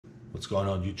What's going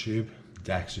on YouTube?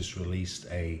 DAX just released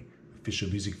a official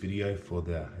music video for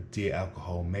the Dear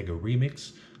Alcohol Mega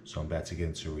Remix. So I'm about to get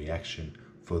into a reaction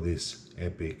for this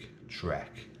epic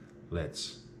track.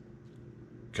 Let's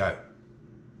go.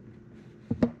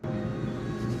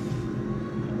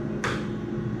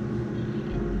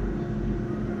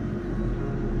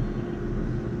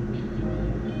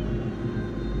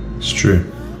 It's true.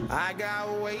 I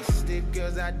got wasted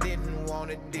cause I didn't want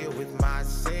to deal with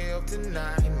myself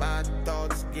tonight. My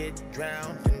thoughts get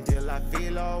drowned until I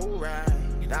feel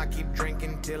alright. I keep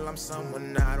drinking till I'm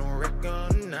someone I don't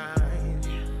recognize.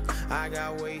 I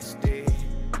got wasted.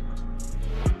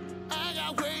 I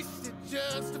got wasted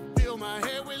just to fill my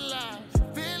head with lies.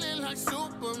 Feeling like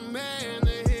Superman,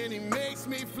 the Henny makes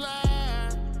me fly.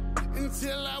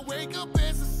 Until I wake up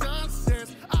as the sun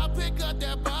sets, I'll pick up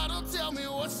that bottle, tell me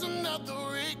what's another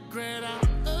regret.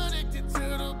 I'm addicted to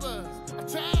the buzz. I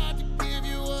tried to give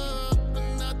you up, but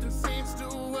nothing seems to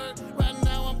work. Right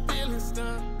now I'm feeling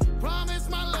stuck. Promised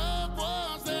my loved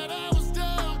ones that I was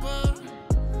done, but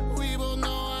we both know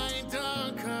I ain't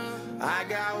done, cause I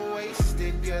got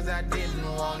wasted cause I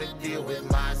didn't want to deal with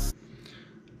myself.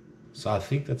 So I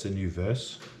think that's a new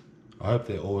verse. I hope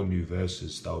they're all new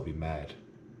verses. That would be mad.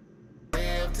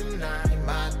 Tonight,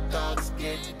 my thoughts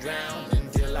get drowned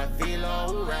until I feel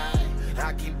alright.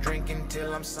 I keep drinking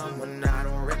till I'm someone I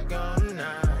don't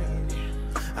recognize.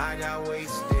 I got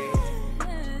wasted.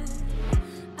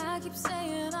 I keep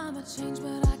saying I'ma change,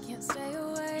 but I can't stay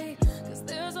away. Cause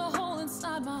there's a hole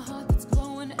inside my heart that's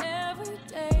glowing every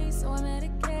day. So I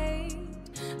medicate,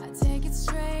 I take it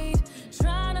straight,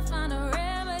 trying to find a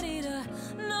remedy to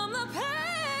numb the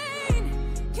pain.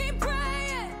 Keep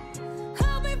praying,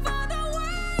 help me find a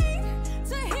way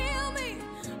to heal me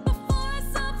before I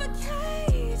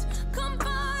suffocate. Come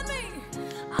find me,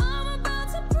 I'm about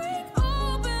to break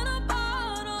open a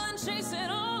bottle and chase it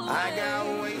all away. I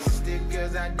got wasted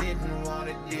cause I didn't want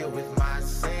to deal with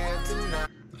myself tonight.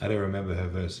 I don't remember her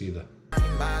verse either.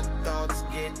 My thoughts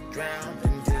get drowned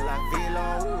until I feel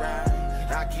alright.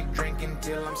 I keep drinking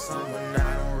till I'm someone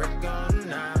I don't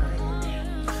recognize.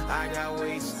 I got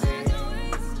wasted.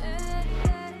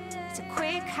 It's a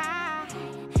quick high,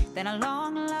 then a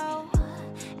long low,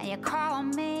 and you call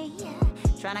me,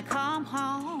 trying to come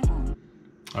home.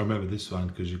 I remember this one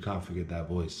because you can't forget that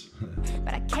voice.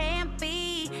 But I can't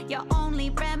be your only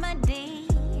remedy.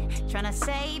 Trying to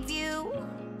save you,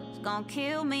 it's gonna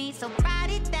kill me. So write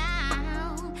it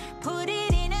down, put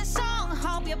it in a song,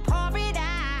 hope you pour it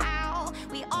out.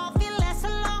 We all feel less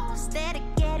alone instead of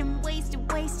getting wasted,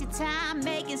 wasted time.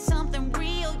 Making something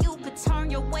real, you could turn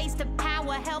your wasted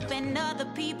power, helping other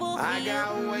people heal. I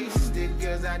got wasted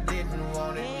cause I didn't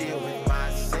want to deal with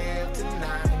myself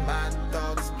tonight. My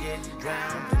thoughts get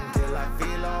drowned until I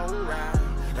feel alright.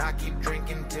 I keep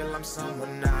drinking till I'm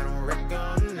someone I don't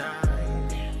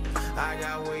recognize. I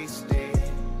got wasted.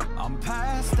 I'm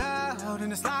passed out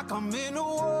and it's like I'm in a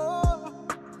war.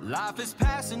 Life is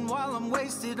passing while I'm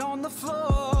wasted on the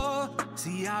floor.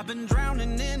 See, I've been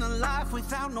drowning in a life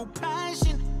without no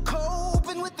passion,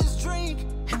 coping with this drink,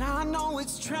 and I know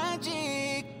it's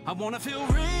tragic. I wanna feel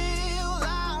real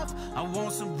life, I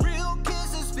want some real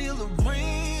kisses, feel a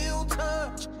real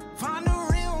touch, find the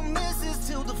real misses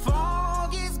till the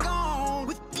fog is gone.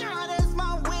 With God as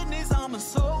my witness, I'ma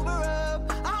sober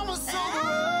up, I'ma sober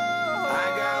up. I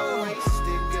got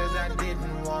wasted cause I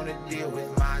didn't want to deal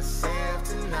with myself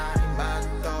tonight. My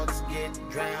thoughts get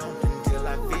drowned until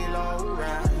I feel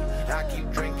alright. I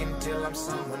keep drinking till I'm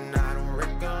someone I don't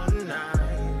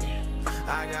recognize.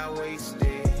 I got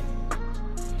wasted.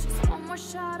 Just one more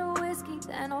shot of whiskey,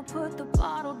 then I'll put the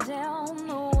bottle down.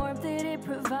 The warmth that it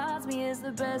provides me is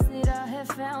the best that I have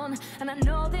found. And I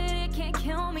know that it can't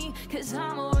kill me, cause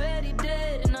I'm already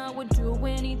dead. And I would do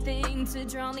anything to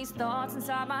drown these thoughts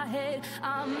inside my head.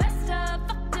 I'm messed up,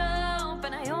 fucked up,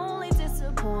 and I only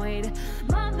disappoint.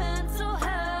 My mental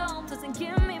health doesn't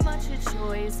give me much a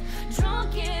choice.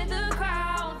 Drunk in the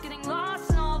crowd, getting lost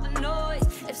in all the noise.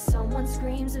 If someone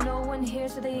screams and no one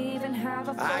hears, do they even have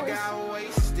a voice? I got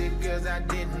wasted cause I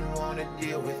didn't want to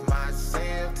deal with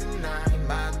myself tonight.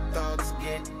 My thoughts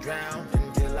get drowned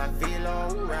until I feel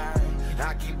alright.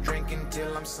 I keep drinking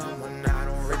till I'm someone I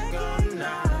don't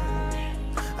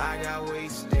recognize. I got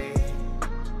wasted.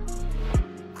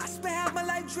 I spent half my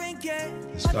life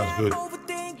drinking. This guy's good.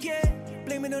 Overthinking,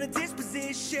 blaming on a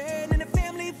disposition and a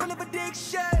family full of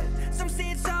addiction. Some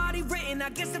say it's already written. I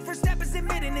guess the first step is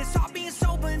admitting it's hard being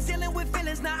sober and dealing with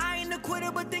feelings. Now I ain't a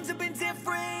quitter, but things have been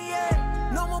different.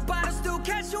 Yeah, no more bottles, still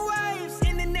catching waves.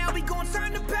 In and out, we gon'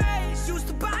 turn the page. Used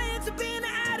to buy into being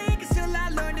an addict until I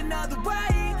learned another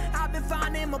way. I've been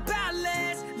finding my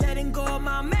balance, letting go of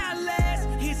my malice.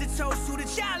 Here's a toast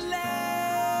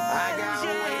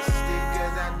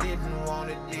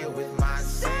deal with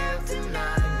myself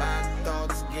tonight. My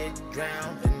thoughts get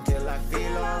drowned until I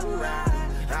feel alright.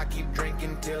 I keep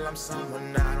drinking till I'm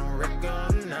someone I don't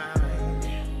recognize.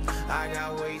 I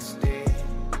got wasted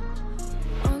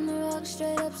on the rock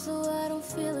straight up so I don't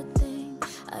feel a thing.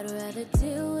 I'd rather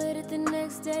deal with it the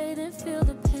next day than feel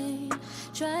the pain.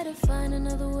 Try to find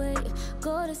another way,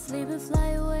 go to sleep and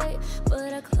fly away,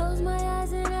 but I close my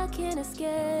eyes and I can't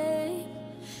escape.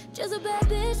 Just a bad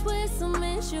bitch with some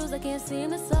issues I can't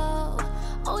seem to solve.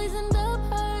 Always end up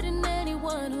hurting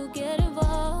anyone who get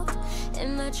involved.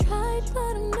 And I tried,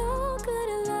 but I'm no good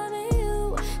at loving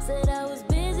you. Said I was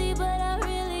busy, but I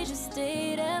really just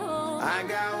stayed at home. I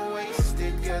got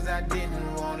wasted cause I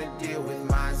didn't want to deal with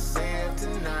myself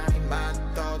tonight. My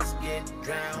thoughts get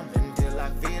drowned until I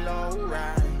feel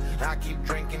alright. I keep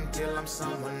drinking till I'm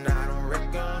someone I don't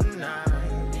recognize.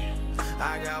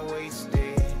 I got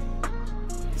wasted.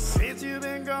 Since you've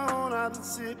been gone, I've been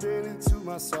sipping into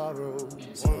my sorrows.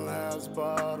 One last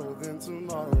bottle, then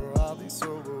tomorrow I'll be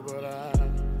sober. But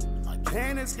I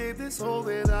can't escape this hole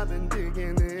that I've been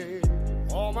digging in.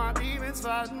 All my demons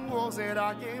fighting wars that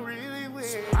I can't really win.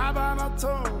 So I bite my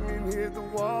tongue and hit the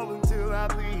wall until I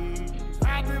bleed.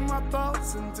 Trapped in my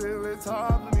thoughts until it's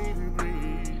hard for me to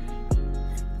breathe.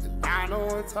 And I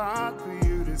know it's hard for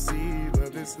you to see,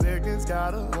 but this liquor's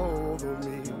got a hold of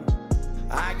me.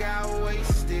 I got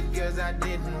wasted cause I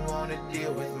didn't want to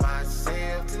deal with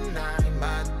myself tonight.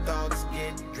 My thoughts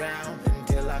get drowned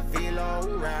until I feel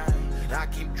alright. I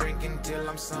keep drinking till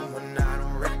I'm someone I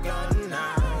don't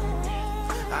recognize.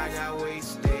 I got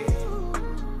wasted.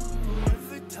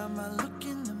 Every time I look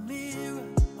in the mirror,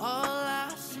 all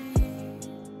I see,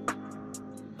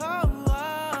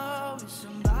 oh, is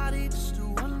somebody just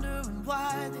wondering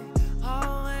why they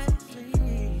always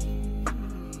leave.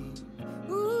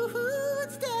 Ooh,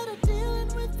 instead of dealing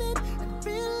with it and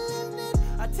feeling it,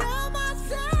 I tell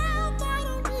myself I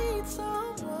don't need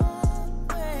someone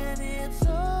when it's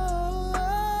all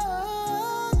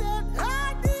that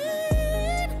I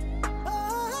need.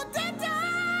 Oh,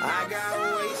 I got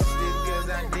wasted cause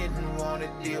I didn't want to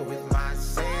deal with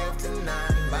myself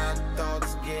tonight. My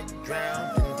thoughts get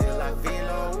drowned until I feel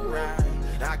alright.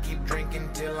 I keep drinking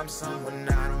till I'm someone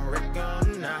I don't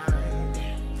recognize.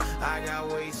 I got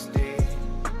wasted.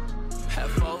 At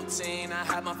 14, I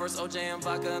had my first OJ and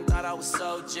vodka and thought I was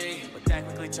so G. But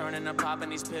technically turning to popping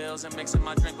these pills and mixing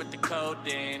my drink with the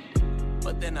codeine.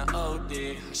 But then I OD,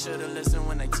 I should've listened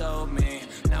when they told me.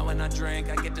 Now when I drink,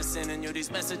 I get to sending you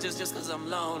these messages just cause I'm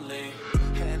lonely.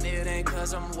 And it ain't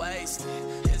cause I'm wasted,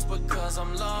 it's because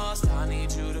I'm lost. I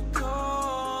need you to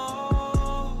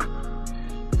go.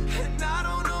 And I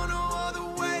don't know no other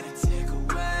way to take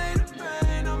away the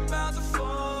pain I'm about to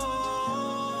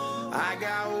fall. I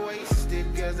got wasted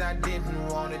cause I didn't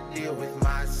want to deal with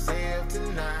myself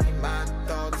tonight. My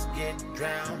thoughts get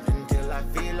drowned until I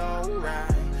feel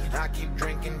alright. I keep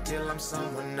drinking till I'm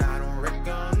someone I don't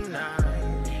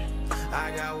recognize.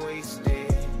 I got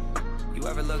wasted. You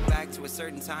ever look back to a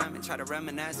certain time and try to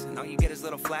reminisce, and all you get is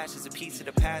little flashes, a piece of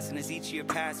the past, and as each year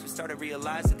passed, you start to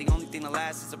realize that the only thing that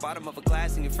lasts is the bottom of a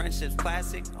glass and your friendship's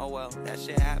plastic? Oh well, that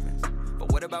shit happens.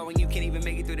 But what about when you can't even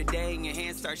make it through the day and your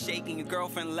hands start shaking, your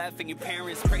girlfriend left and your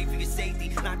parents pray for your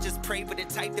safety? Not just pray, but the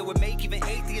type that would make even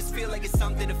atheists feel like it's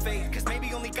something to fake. Cause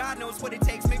maybe only God knows what it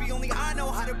takes, maybe only I know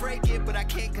how to break it, but I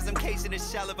can't cause I'm cased in a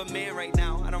shell of a man right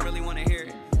now. I don't really want to hear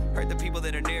it. Hurt the people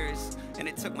that are nearest, and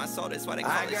it took my soul, that's why they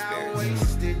call it spirits. I got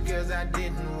wasted cause I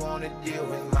didn't want to deal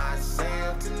with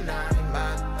myself tonight.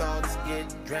 My thoughts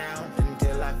get drowned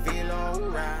until I feel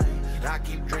alright. I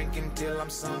keep drinking till I'm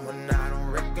someone I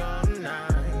don't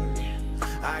recognize.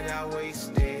 I got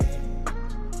wasted.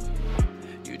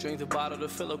 You drink the bottle to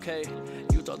feel okay.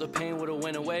 You thought the pain would've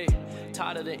went away.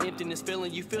 Tired of the emptiness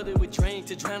feeling, you filled it with drink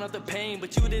to drown out the pain.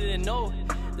 But you didn't know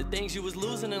the things you was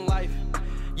losing in life.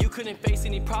 You couldn't face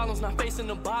any problems, not facing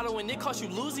the bottle, and it cost you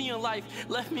losing your life.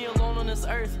 Left me alone on this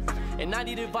earth, and I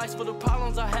need advice for the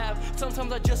problems I have.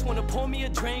 Sometimes I just want to pour me a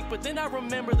drink, but then I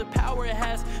remember the power it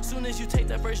has. Soon as you take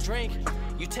that first drink,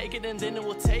 you take it and then it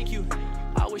will take you.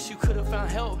 I wish you could have found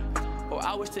help, or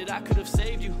I wish that I could have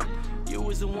saved you. You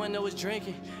was the one that was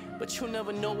drinking, but you'll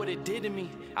never know what it did to me.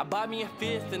 I buy me a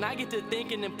fifth, and I get to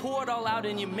thinking and pour it all out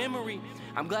in your memory.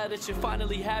 I'm glad that you're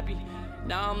finally happy.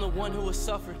 Now I'm the one who has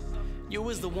suffered. You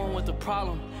was the one with the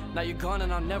problem. Now you're gone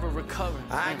and I'll never recover.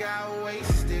 I got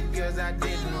wasted cause I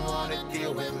didn't want to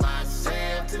deal with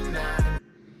myself tonight.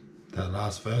 That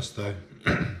last verse though,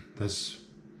 that's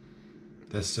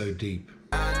so deep.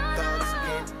 My thoughts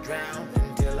get drowned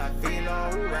until I feel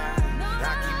alright.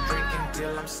 I keep drinking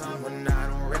till I'm someone I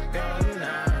don't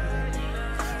recognize.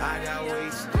 I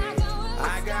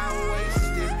got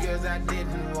wasted cause I didn't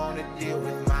didn't want to deal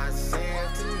with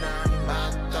myself tonight.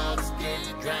 My thoughts get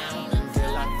drowned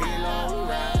until I feel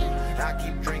alright. I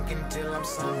keep drinking till I'm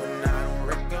someone I don't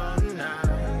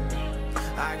recognize.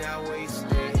 I got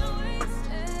wasted.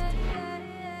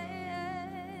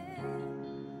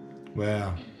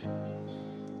 Wow,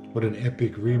 what an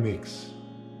epic remix.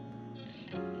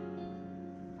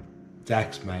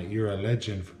 DAX, mate, you're a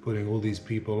legend for putting all these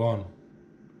people on.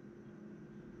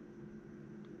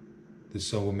 This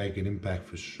song will make an impact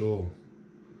for sure,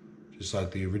 just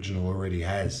like the original already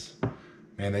has.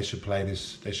 Man, they should play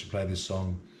this. They should play this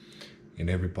song in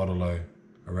every bottle-o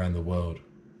around the world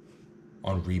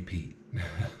on repeat.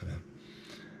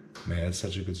 Man, it's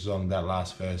such a good song. That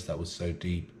last verse, that was so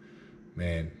deep.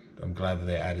 Man, I'm glad that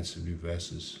they added some new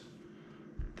verses.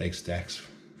 Thanks, DAX,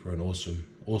 for an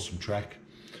awesome track.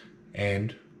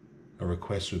 And a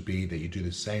request would be that you do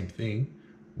the same thing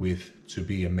with To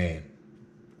Be a Man,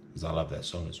 because I love that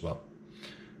song as well.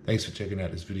 Thanks for checking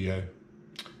out this video.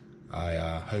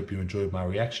 I hope you enjoyed my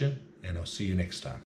reaction, and I'll see you next time.